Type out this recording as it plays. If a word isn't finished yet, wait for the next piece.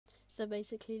So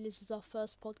basically this is our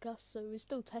first podcast, so we're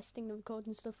still testing the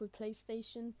recording stuff with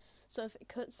PlayStation. So if it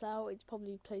cuts out, it's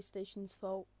probably PlayStation's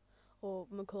fault, or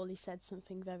Macaulay said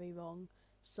something very wrong.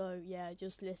 So yeah,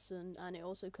 just listen, and it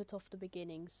also cut off the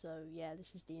beginning, so yeah,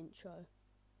 this is the intro.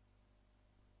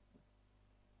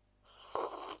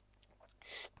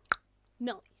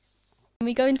 Nice. Can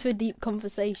we go into a deep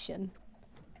conversation?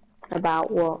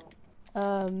 About what?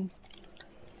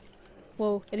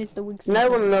 Well, it is the Wigston. No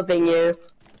one loving you.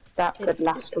 That could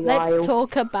last a while. Let's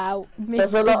talk about Mr.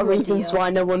 There's a lot of Woodier. reasons why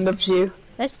no one loves you.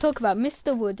 Let's talk about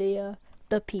Mr. Woodier,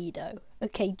 the pedo.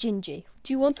 Okay, Gingy,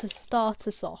 do you want to start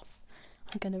us off?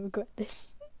 I'm gonna regret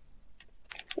this.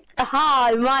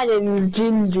 Hi, my name's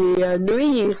Gingy, and we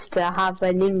used to have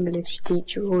an English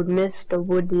teacher called Mr.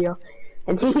 Woodier,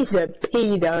 and he's a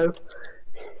pedo.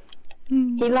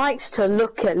 He likes to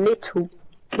look at little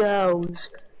girls.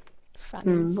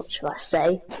 What shall I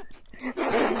say?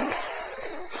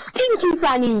 Stinky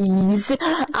fannies!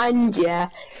 And yeah,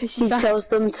 he tells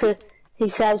them to, he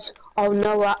says, oh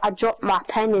no, I dropped my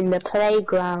pen in the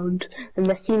playground, and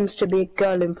there seems to be a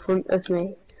girl in front of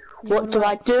me. What do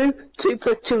I do? 2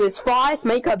 + 2 is 5,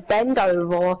 make her bend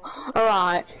over.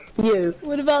 Alright, you.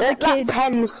 What about Let the kids? that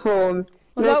pen form.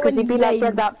 What No, about because when he'd be like, Zane-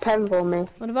 get that pen for me.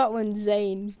 What about when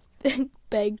Zane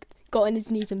got on his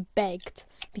knees and begged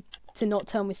to not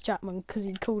tell Miss Chapman because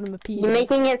he called him a pedo? You're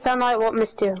making it sound like what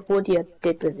Mr. Woodier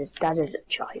did with his dad as a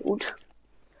child.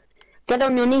 Get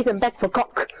on your knees and beg for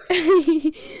cock.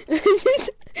 Please,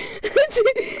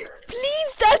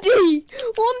 Daddy!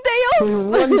 One day off!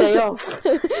 One day off.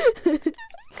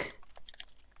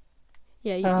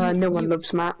 Yeah, No one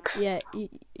loves Max. Yeah,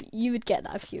 you would get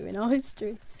that if you were in our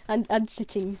history. And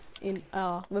sitting in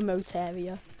our remote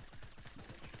area.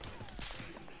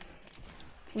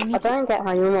 I don't get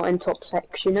how you're not in top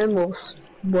 6. You know more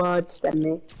words than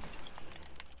me.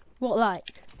 What,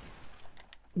 like?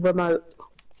 Remote.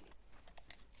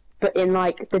 But in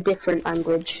like the different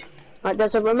language. Like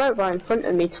there's a remote right in front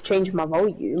of me to change my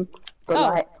volume. But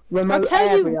like remote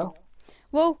area.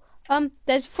 Well,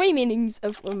 there's 3 meanings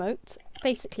of remote.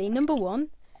 Basically, number 1,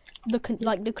 the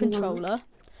controller.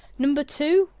 Number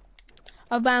 2,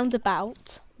 a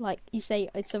roundabout. Like you say,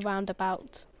 it's a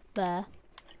roundabout there.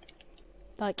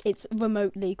 Like it's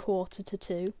remotely 1/4 to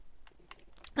 2.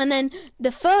 And then the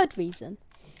 3rd reason.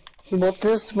 What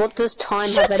does time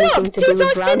Shut have anything up! to do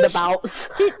with roundabouts?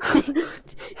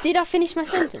 Did I finish my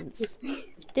sentence?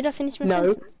 Did I finish my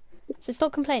sentence? So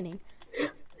stop complaining.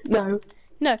 No.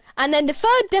 No. And then the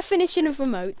 3rd definition of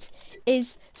remote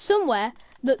is somewhere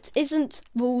that isn't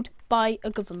ruled by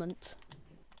a government.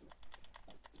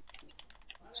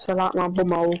 So like my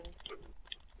bumhole.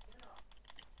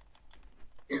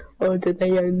 Or do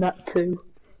they own that too?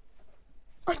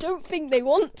 I don't think they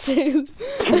want to.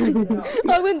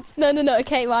 No.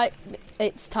 Okay, right.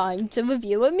 It's time to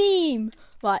review a meme.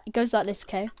 Right, it goes like this,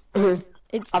 okay?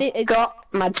 I've got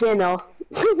my dinner.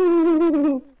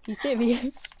 You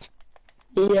serious?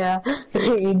 Yeah,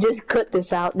 you just cut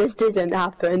this out. This didn't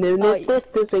happen, and if this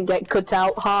doesn't get cut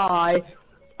out, hi.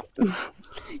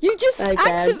 You just when you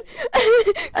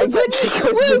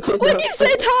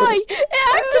said hi, it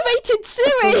activated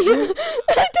Siri.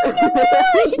 I don't know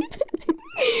why.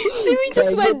 Siri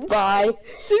just went. Goodbye.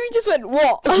 Siri just went.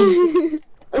 What?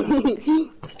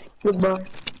 Goodbye.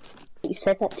 You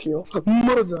said that to your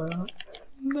mother.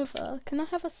 Mother, can I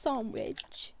have a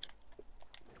sandwich?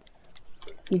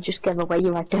 You just gave away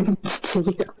your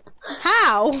identity.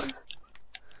 How?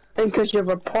 Because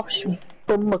you're a posh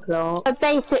bummerclaw. So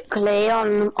basically,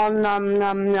 on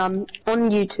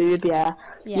YouTube, yeah.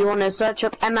 You want to search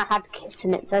up Emma Hadkiss,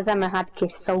 and it says Emma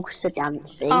Hadkiss salsa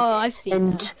dancing. Oh, I've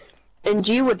seen that. And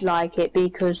you would like it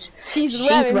because she's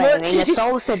wearing a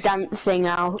salsa dancing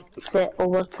outfit or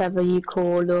whatever you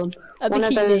call them. One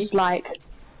of those like,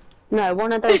 no,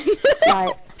 one of those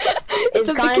like.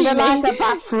 It's kind of like a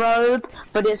bathrobe,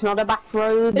 but it's not a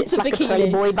bathrobe. It's like a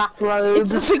Playboy bathrobe.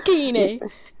 It's a bikini.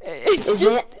 Is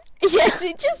it? Yes,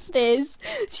 it just is.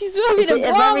 She's wearing a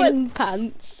bra and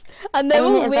pants, and they're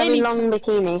all a really very long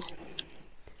bikini.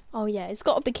 Oh yeah, it's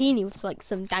got a bikini with like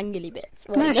some dangly bits.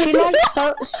 No, she like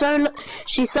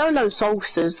she solo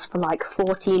salsas for like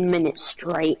 14 minutes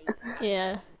straight.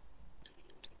 Yeah.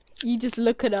 You just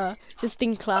look at her, just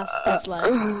in class, just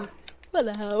like, what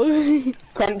the hell?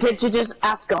 Tempted to just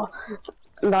ask her,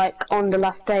 like on the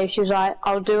last day, she was like,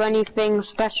 I'll do anything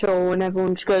special, and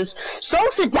everyone just goes,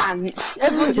 salsa dance!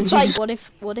 Everyone's just like,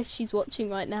 what if she's watching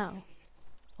right now?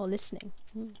 Or listening?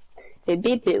 It'd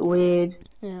be a bit weird.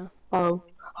 Yeah. Oh,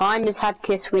 hi Miss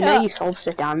Hadkiss, we know you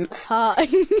salsa dance. Hi.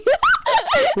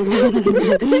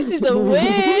 This is a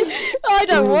weird, I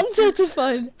don't want her to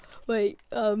find. Wait,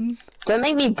 Don't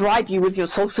make me bribe you with your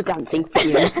salsa dancing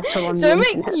videos that are on the don't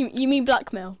make internet. you mean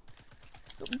blackmail?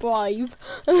 Bribe.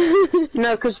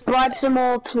 No, because bribe's a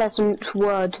more pleasant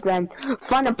word than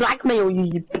trying to blackmail you,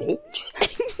 you bitch.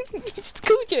 It's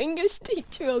called your English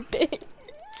teacher a bitch.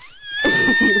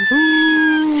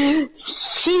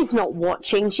 She's not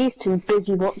watching, she's too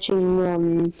busy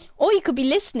watching, Or you could be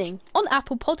listening on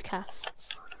Apple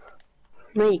Podcasts.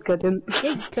 No, you couldn't.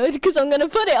 Yeah, you could, because I'm going to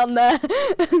put it on there.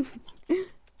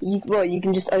 You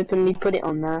can just openly put it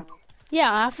on there.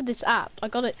 Yeah, I have this app. I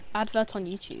got an advert on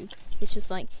YouTube. It's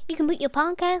just like, you can put your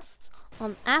podcasts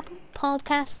on Apple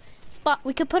Podcasts.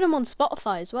 We could put them on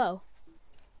Spotify as well.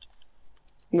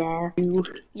 No.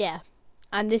 Yeah.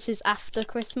 And this is after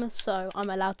Christmas, so I'm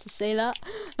allowed to say that.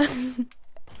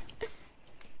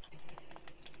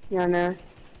 Yeah, I know.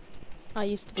 I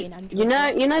used to be an Android.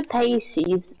 You know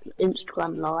Pacey's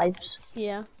Instagram lives?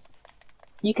 Yeah.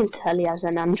 You can tell he has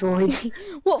an Android.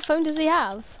 What phone does he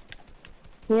have?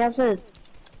 He has a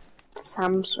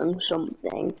Samsung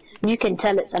something. You can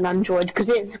tell it's an Android because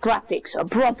its graphics are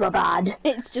proper bad.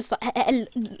 It's just like...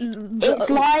 It's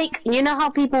like, you know how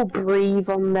people breathe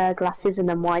on their glasses and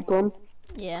then wipe them?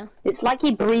 Yeah. It's like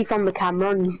he breathed on the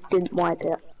camera and didn't wipe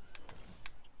it.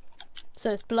 So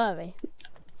it's blurry.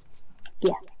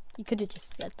 Yeah. You could have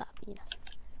just said that, you know.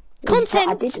 Content!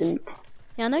 I didn't.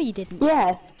 Yeah, I know you didn't.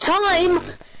 Yeah. Time!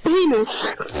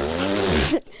 Penis!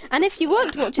 And if you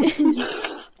weren't watching...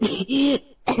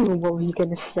 What were you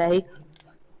gonna say?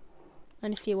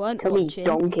 And if you weren't Tell me, watching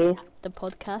donkey. the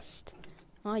podcast,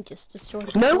 I just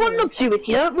destroyed No it. one loves you if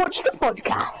you don't watch the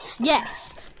podcast.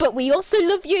 Yes, but we also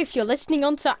love you if you're listening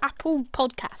onto Apple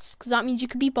Podcasts, because that means you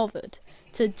could be bothered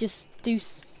to just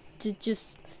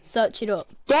search it up.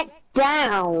 Get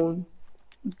down,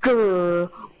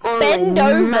 girl. Bend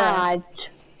over. Mad.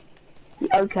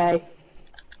 Okay.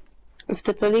 If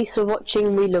the police are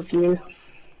watching, we love you.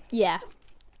 Yeah,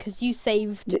 because you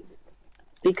saved...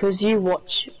 Because you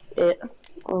watch it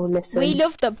or listen. We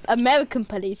love the American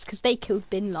police because they killed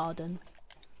Bin Laden.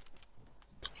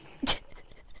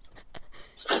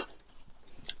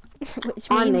 Which means...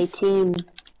 I'm 18.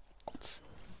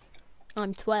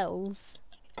 I'm 12.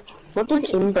 What does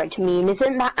inbred mean?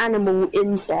 Isn't that animal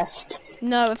incest?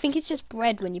 No, I think it's just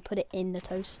bread when you put it in the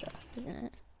toaster, isn't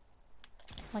it?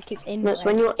 Like it's inbred. No, it's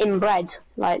when you're inbred.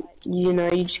 Like, you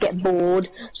know, you just get bored,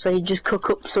 so you just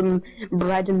cook up some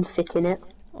bread and sit in it.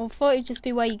 I thought it'd just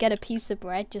be where you get a piece of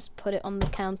bread, just put it on the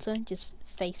counter, just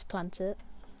face plant it.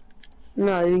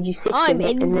 No, you sit I'm in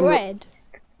it and then inbred.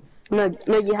 No,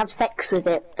 you have sex with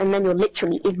it, and then you're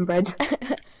literally inbred.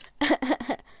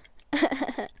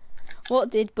 What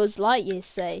did Buzz Lightyear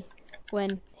say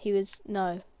when he was...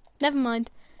 No. Never mind.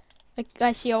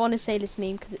 Actually, I want to say this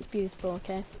meme because it's beautiful,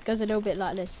 okay? It goes a little bit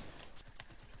like this.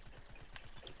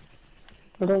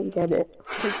 I don't get it.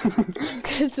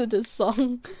 Because of the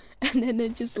song. And then they're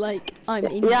just like, I'm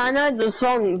in... Yeah, I know the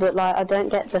song, but like, I don't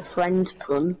get the friend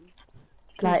pun.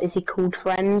 Like, is he called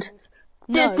Friend?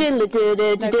 No. No,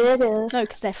 No,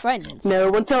 because they're friends. no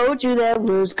one told you that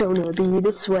was gonna be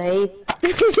this way.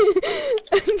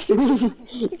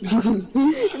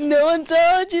 No one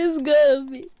told you it's gonna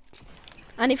be.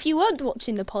 And if you weren't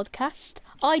watching the podcast,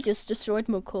 I just destroyed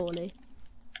Macaulay.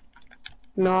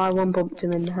 No, I one bumped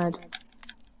him in the head.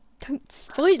 Don't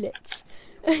spoil it.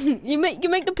 you make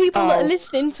the people that are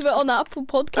listening to it on Apple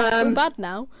Podcast feel bad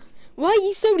now. Why are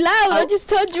you so loud? I just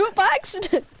turned you up by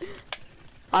accident.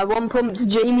 I one pumped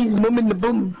Jamie's mum in the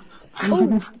bum.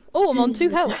 Oh, I'm on 2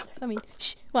 health. I mean,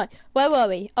 shh. Right, where were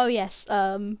we? Oh yes.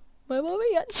 Where were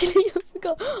we actually? I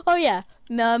forgot. Oh yeah.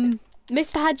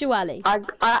 Mr. Hadjawali.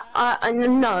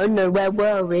 No, where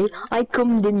were we? I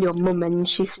cummed in your mum and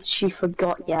she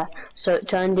forgot, yeah. So it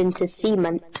turned into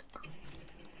cement.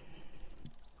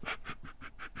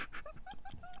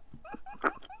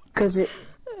 Cause it...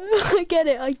 I get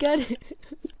it.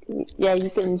 Yeah, you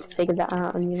can figure that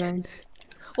out on your own.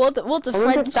 What the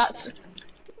French...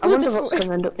 I wonder what's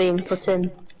gonna end up being put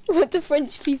in. What the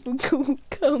French people call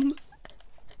cum.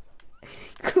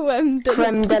 Creme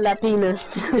de la penis.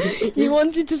 You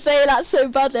wanted to say that so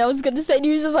badly. I was gonna say, and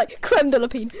you was just like, creme de la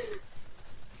penis.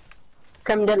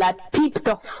 Creme de la peep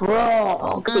the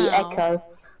frog. The echo.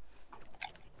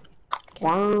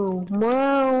 Wow.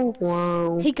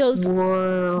 He goes,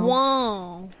 wow.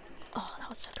 wow. Oh, that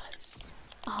was so close.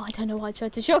 Oh, I don't know why I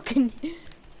tried to shock you.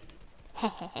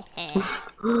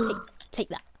 Take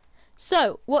that.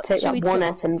 So, what should we talk?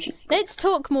 SMG. Let's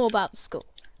talk more about school.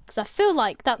 Because I feel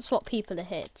like that's what people are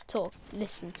here to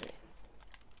listen to.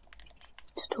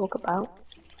 To talk about?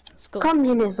 school.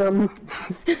 Communism.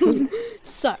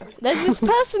 So, there's this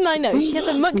person I know. She has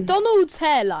a McDonald's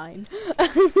hairline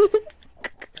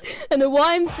and a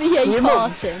YMCA Your mum?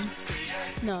 carton.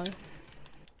 No.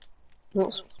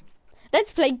 What's...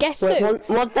 Let's play Guess Wait, Who.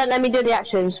 one sec, let me do the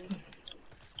actions.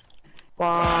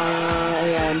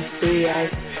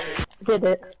 YMCA. Did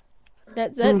it.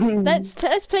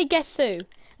 Let's play Guess Who.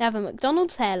 They have a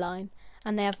McDonald's hairline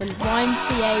and they have a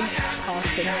YMCA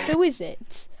carton. Who is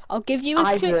it? I'll give you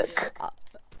a clue. Isaac.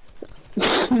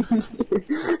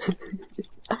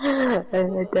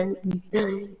 I don't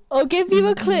know. I'll give you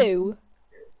a clue.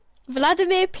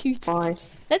 Vladimir Putin. Why?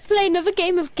 Let's play another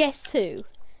game of Guess Who.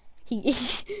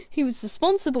 He was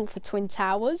responsible for Twin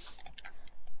Towers.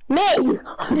 Me!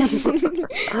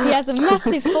 He has a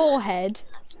massive forehead,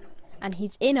 and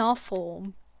he's in our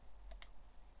form.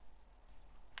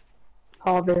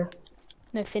 Harvey.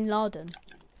 No, Bin Laden.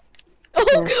 Yeah.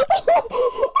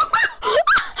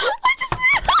 I just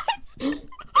realised.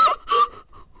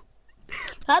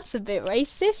 That's a bit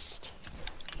racist.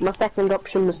 My second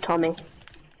option was Tommy.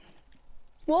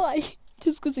 Why?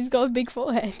 Just because he's got a big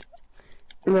forehead.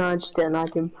 No, I just didn't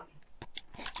like him.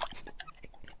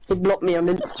 He blocked me on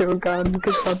Instagram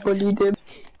because I bullied him.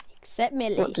 Except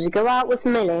Millie. What, does he go out with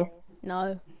Millie?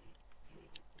 No.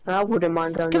 I wouldn't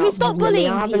mind going Can out we stop with Millie.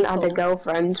 bullying I haven't had a people?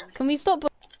 girlfriend. Can we stop?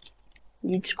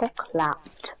 You just got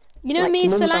clapped. You know Like me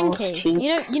and mum's arse Solanke.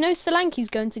 cheeks. You know Solanke's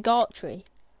going to Gartree.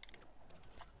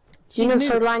 You know, She's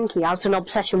so Lanky has an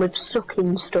obsession with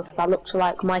sucking stuff that looks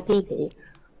like my pee-pee.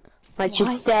 Like, she'd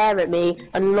Why? stare at me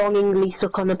and longingly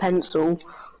suck on a pencil.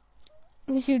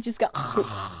 She'll just go.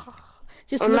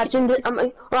 Just look Imagine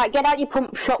that. Right, get out your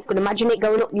pump shotgun. Imagine it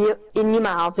going up in your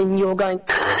mouth and you're going.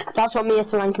 That's what Mia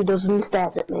Solanke does and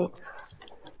stares at me.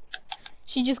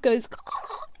 She just goes.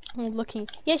 Oh, looking.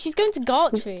 Yeah, she's going to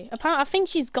Gartree. Apparently, I think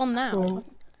she's gone now. Oh.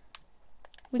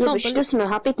 We Yeah, can't but she believe. doesn't know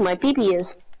how big my pee-pee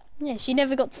is. Yeah, she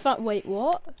never got to find. Wait,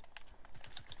 what?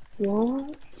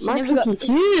 What? She My never got- pee-pee's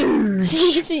huge!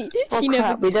 she Oh never.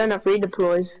 crap, we don't have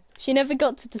redeploys. She never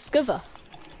got to discover.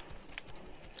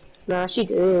 Nah, she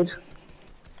did.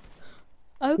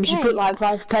 Okay. She put like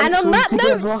 5 And pencils on that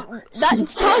together. note,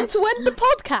 that's time to end the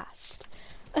podcast.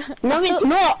 No, I it's thought-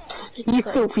 not! You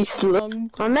Sorry. filthy slut.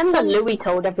 I remember Tom- Louis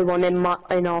told everyone in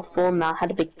our form that I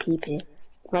had a big pee-pee.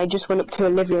 And I just went up to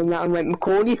Olivia and that and went,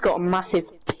 Macaulay's got a massive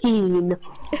peen.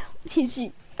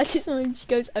 I just when she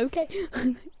goes, okay.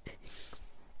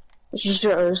 She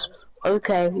goes,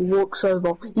 okay, walks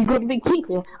over. You got a big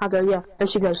pee-pee? I go, yeah. And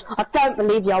she goes, I don't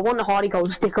believe you, I want a hardy gold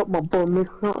to stick up my bum.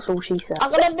 That's all she said. I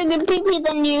got a bigger pee-pee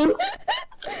than you.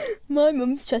 My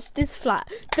mum's chest is flat.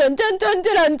 Dun dun dun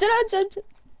dun dun dun dun. Dun.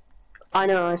 I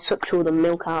know, I sucked all the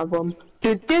milk out of them.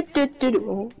 Do, do, do, do,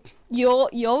 do. You're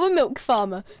a milk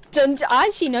farmer. Dun, dun. I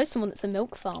actually know someone that's a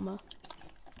milk farmer.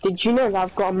 Did you know that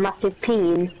I've got a massive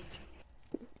peen?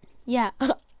 Yeah.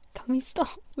 Can we stop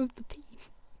with the pee?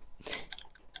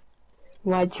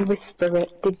 Why'd you whisper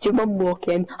it? Did your mum walk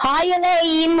in? Hi,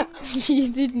 Elaine! She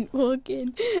didn't walk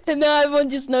in, and now everyone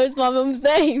just knows my mum's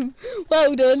name.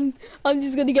 Well done. I'm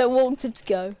just gonna get walked up to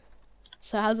go.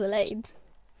 So how's Elaine?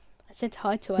 I said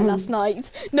hi to her last night.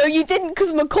 No, you didn't,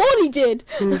 because Macaulay did.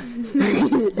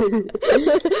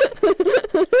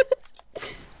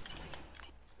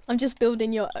 I'm just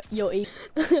building your e.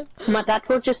 My dad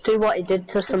will just do what he did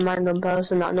to some random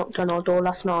person that knocked on our door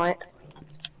last night.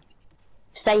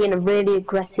 Say in a really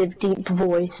aggressive, deep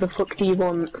voice, the fuck do you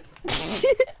want? She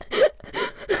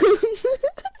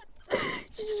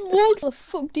just walks. The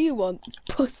fuck do you want?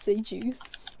 Pussy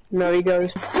juice. No, he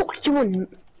goes, fuck do you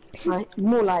want? Like,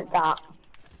 more like that.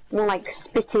 More like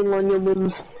spitting on your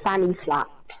mum's fanny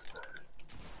flaps.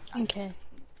 Okay.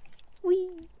 Wee.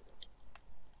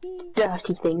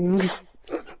 Dirty things.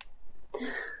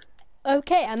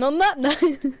 Okay, and on that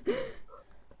note.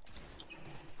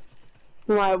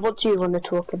 Right, what do you want to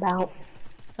talk about?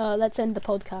 Let's end the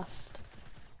podcast.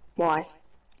 Why?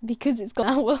 Because it's got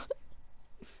an hour.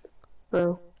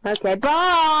 Oh. Okay,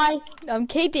 bye! I'm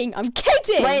kidding, I'm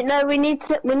kidding! Wait, no, we need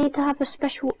to have a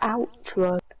special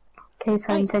outro. Okay,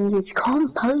 so Wait. you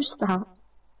can't post that.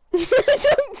 I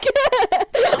don't care!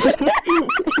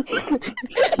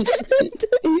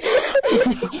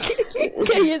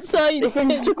 Okay, it's signed. This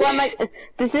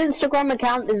Instagram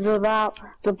account is about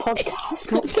the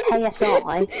podcast, not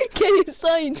KSI. Okay, it's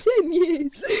signed 10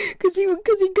 years. Cause you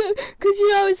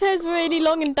know his hair's really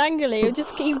long and dangly.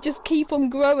 He'll just keep on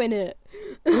growing it.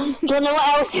 Do you know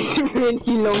what else is really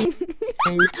long?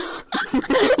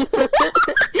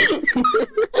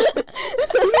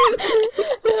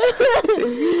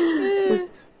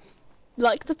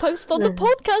 Like the post on the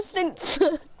podcast,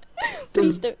 Insta.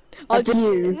 Please don't. Have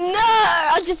you? No!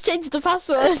 I just changed the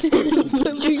password.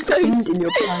 You just cleaned in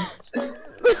your pants.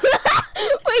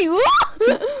 Wait,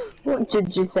 what? What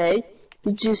did you say?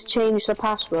 You just changed the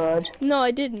password? No,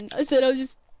 I didn't. I said I'll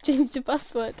just change the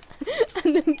password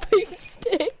and then post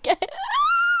it again.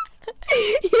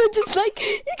 You're just like,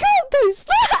 you can't post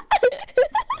that.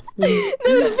 No,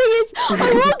 the thing is,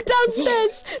 I walked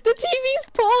downstairs, the TV's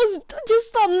paused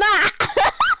just on that.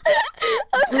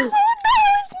 I'm just like, what the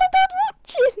hell is my dad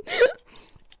watching?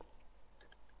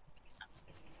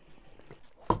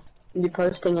 You're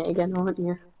posting it again, aren't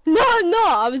you? No, I'm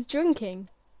not. I was drinking.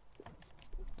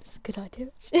 That's a good idea.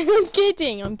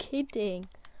 I'm kidding.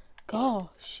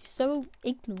 Gosh, you're so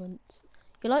ignorant.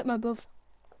 You're like my brother.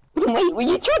 Wait, were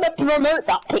you trying to promote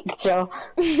that picture?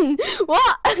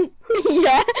 What?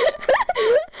 Yeah. I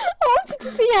wanted to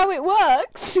see how it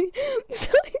works.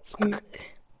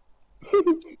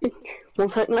 One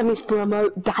sec, let me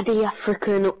promote Daddy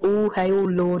African. All hail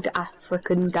Lord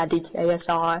African Daddy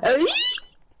KSI.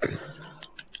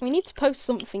 We need to post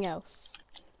something else.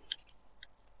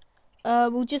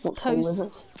 We'll just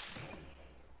post.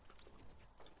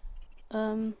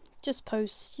 Just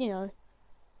post, you know,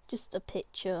 just a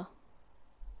picture.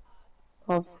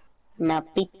 Of my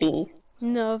baby.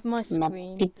 No, of my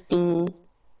screen. My baby.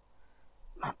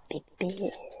 My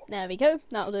baby. There we go.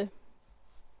 That'll do.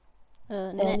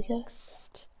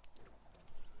 Next.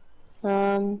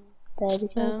 There we go.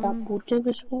 That will do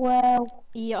as well.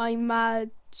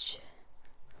 Image.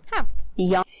 How?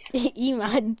 Yeah.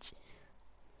 Image.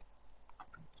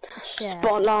 Share.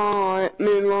 Spotlight,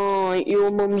 moonlight, your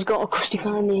mum's got a crusty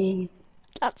fanny.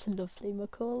 That's lovely,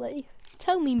 Macaulay.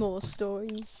 Tell me more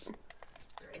stories.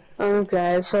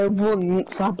 Okay, so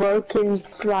once I broke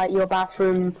into like your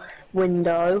bathroom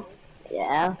window.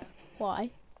 Yeah.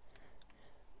 Why?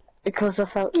 Because I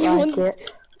felt like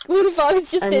it. What if I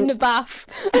was just in the bath?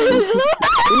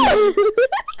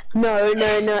 No,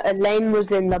 Elaine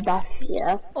was in the bath,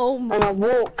 yeah. Oh my. And I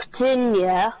walked in,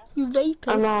 yeah. You rapist.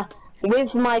 And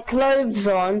with my clothes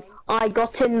on, I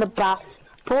got in the bath,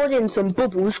 poured in some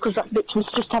bubbles, because that bitch was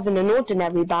just having an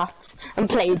ordinary bath, and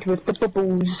played with the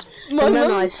bubbles. And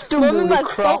then I stumbled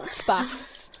across.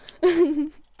 Baths.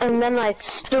 And then I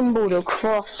stumbled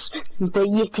across the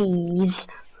Yetis.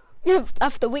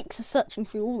 After weeks of searching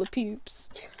through all the pubes.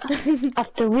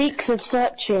 After weeks of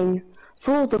searching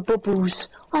for all the bubbles,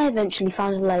 I eventually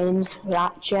found Elaine's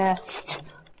flat chest.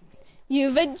 You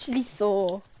eventually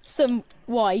saw some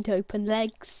wide open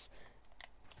legs.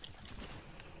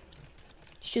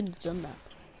 Shouldn't have done that.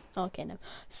 Okay, no.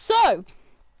 So,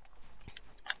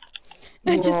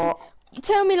 just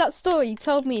tell me that story you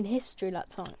told me in history that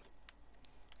time.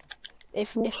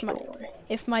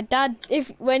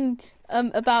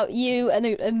 About you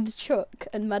and Chuck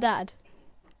and my dad.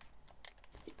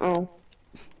 Oh.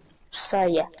 So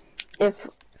yeah, if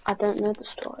I don't know the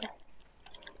story.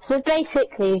 So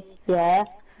basically, yeah,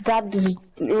 Dad's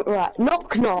right.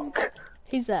 Knock knock.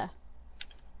 Who's there?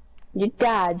 Your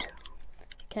dad.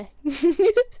 Okay. Why's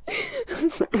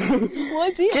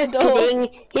he Just kidding.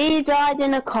 He died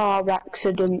in a car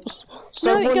accident.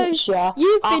 So no, it once, goes, yeah,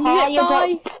 you've been hit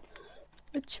by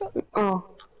a truck. Oh.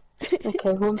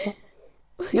 Okay, one sec.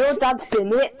 Your dad's been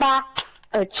hit by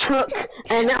a truck,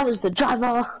 and I was the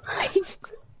driver.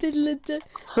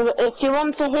 So if you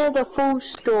want to hear the full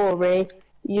story,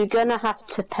 you're gonna have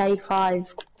to pay £5.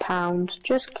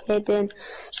 Just kidding.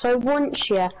 So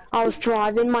once, yeah, I was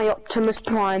driving my Optimus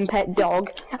Prime pet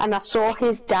dog, and I saw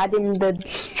his dad in the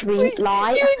street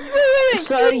light.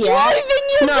 So yeah,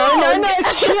 no.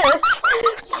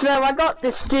 So I got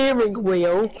the steering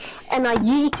wheel, and I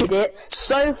yeeted it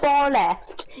so far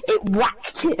left, it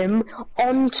whacked him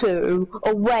onto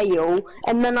a whale,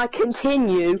 and then I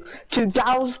continue to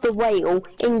douse the whale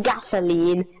in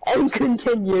gasoline and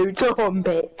continue to hump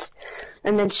it,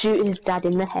 and then shoot his dad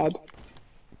in the head.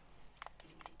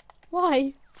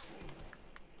 Why?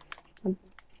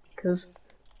 Because.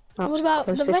 What about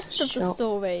the rest of the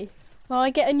story? Will I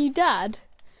get a new dad?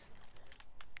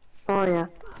 Oh yeah,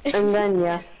 and then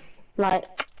yeah, like.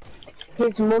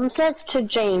 His mum says to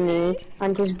Jamie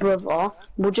and his brother,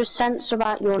 we'll just censor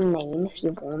out your name if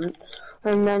you want,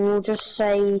 and then we'll just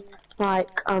say,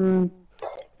 like,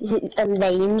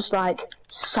 Elaine's like,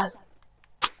 so,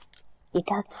 your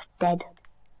dad's dead.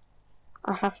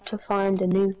 I have to find a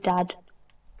new dad.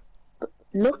 But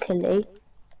luckily,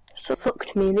 so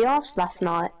fucked me in the arse last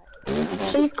night.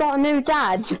 So you've got a new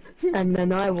dad? And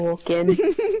then I walk in.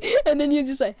 And then you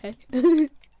just say, hey.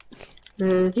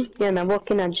 Yeah, and I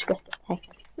walk in and I just go, hey.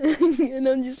 And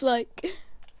I'm just like,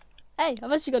 hey,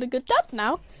 I've actually got a good dad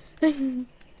now.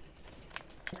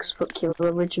 Fuck your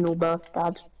original birth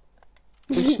dad.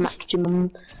 Who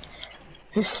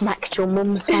smacked your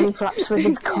mum's fanny flaps with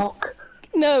his cock?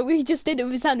 No, he just did it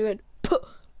with his hand and went, put,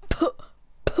 put,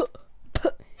 put,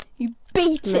 put. You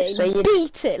beat it,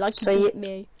 beat it like you beat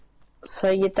me.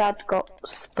 So your dad got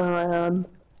sperm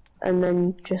and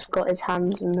then just got his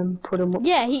hands and then put them up.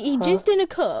 Yeah, he just in a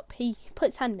cup, he put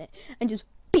his hand in it and just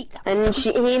beat that. And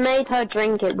he made her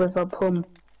drink it with a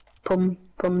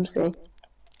pumsy.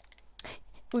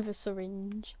 With a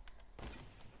syringe.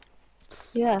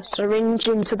 Yeah, syringe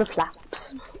into the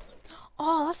flaps.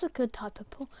 Oh, that's a good type of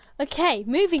porn. Okay,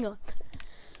 moving on.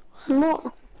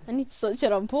 What? I need to search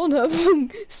it on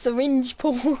Pornhub. Syringe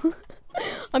porn.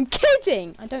 I'm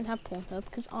kidding! I don't have Pornhub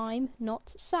because I'm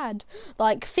not sad.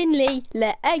 Like Finley,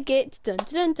 let egg it. Dun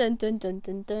dun dun dun dun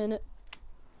dun dun.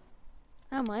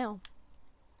 Ow, my arm.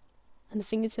 And the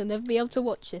thing is, he'll never be able to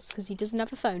watch this because he doesn't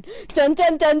have a phone. Dun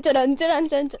dun dun dun dun dun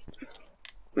dun dun.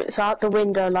 It's out the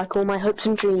window like all my hopes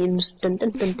and dreams. Dun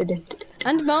dun dun dun dun.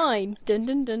 And mine. Dun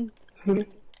dun dun.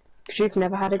 Because you've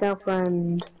never had a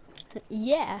girlfriend.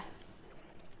 Yeah.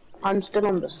 I'm still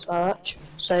on the search,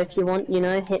 so if you want,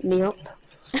 hit me up.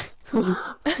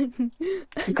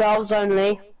 Girls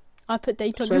only. I put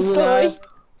date on So your story.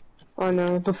 I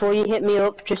know. Before you hit me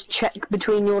up, just check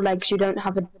between your legs you don't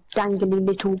have a dangly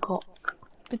little cock.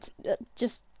 But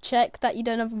just check that you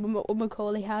don't have what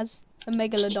Macaulay has. A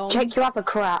megalodon. Check you have a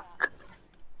crack.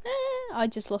 I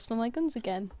just lost all my guns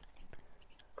again.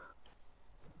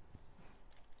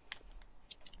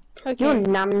 Okay. Your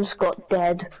nan's got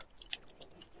dead.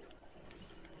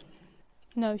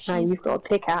 No, she's... Now you've got a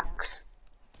pickaxe.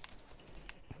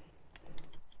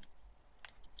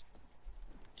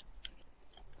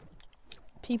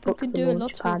 People could do a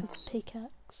lot with a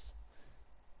pickaxe.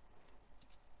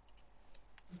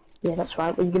 Yeah, that's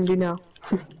right. What are you going to do now?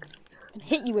 I'm gonna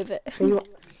hit you with it.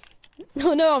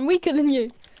 Oh no, I'm weaker than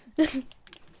you. This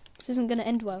isn't gonna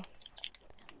end well.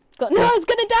 No, I was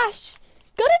gonna dash!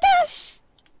 Gotta dash!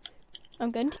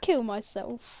 I'm going to kill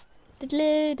myself.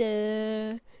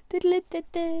 Diddle-da,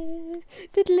 diddle-da-da,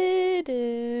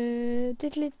 diddle-da,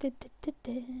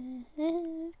 diddle-da-da-da-da.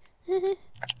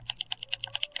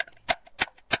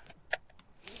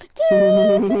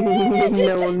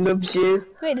 No one loves you.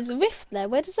 Wait, there's a rift there.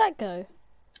 Where does that go?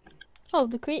 Oh,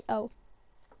 oh.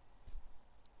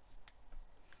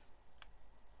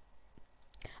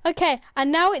 Okay,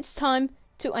 and now it's time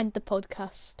to end the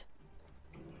podcast.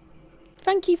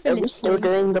 Thank you for listening. We're still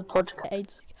doing the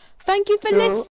podcast. Thank you for listening.